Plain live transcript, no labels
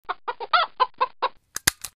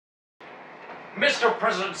Mr.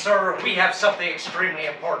 President, sir, we have something extremely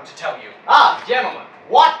important to tell you. Ah, gentlemen,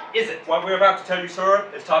 what is it? What we're about to tell you, sir,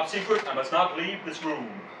 is top secret and must not leave this room.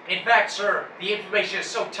 In fact, sir, the information is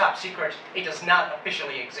so top secret, it does not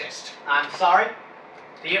officially exist. I'm sorry?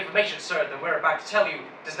 The information, sir, that we're about to tell you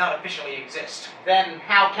does not officially exist. Then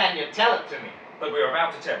how can you tell it to me? But we're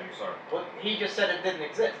about to tell you, sir. Well, he just said it didn't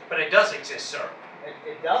exist. But it does exist, sir.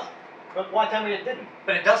 It does? But why tell me it didn't?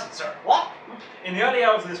 But it doesn't, sir. What? In the early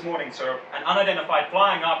hours of this morning, sir, an unidentified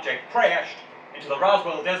flying object crashed into the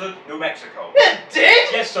Roswell Desert, New Mexico. It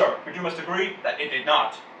did? Yes, sir, but you must agree that it did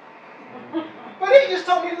not. But he just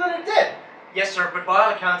told me that it did. Yes, sir, but by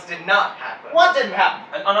all accounts, did not happen. What didn't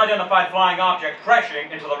happen? An unidentified flying object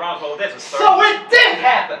crashing into the Roswell Desert, sir. So it did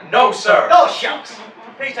happen! No, sir. Oh, shucks.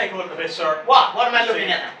 Please take a look at this, sir. What? What am I looking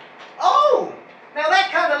at now? Oh! Now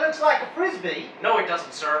that kind of looks like a frisbee. No, it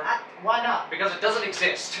doesn't, sir. Why not? Because it doesn't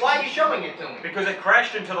exist. Why are you showing it to me? Because it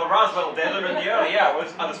crashed into the Roswell Desert in the early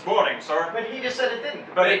hours of this morning, sir. But he just said it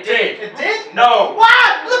didn't. But it did. It did? No.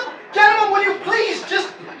 What? Look, gentlemen, will you please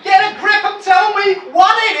just get a grip and tell me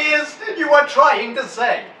what it is you are trying to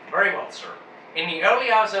say? Very well, sir. In the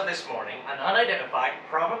early hours of this morning, an unidentified,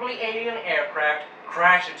 probably alien aircraft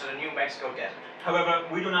crashed into the New Mexico desert. However,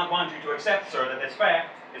 we do not want you to accept, sir, that this fact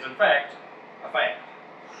is in fact a fact.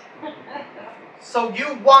 So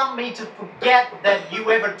you want me to forget that you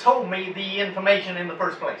ever told me the information in the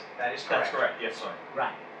first place? That is correct. That's correct, yes, sir.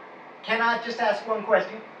 Right. Can I just ask one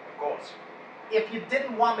question? Of course. If you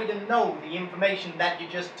didn't want me to know the information that you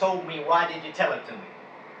just told me, why did you tell it to me?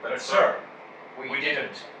 But, Sir, we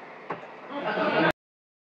didn't.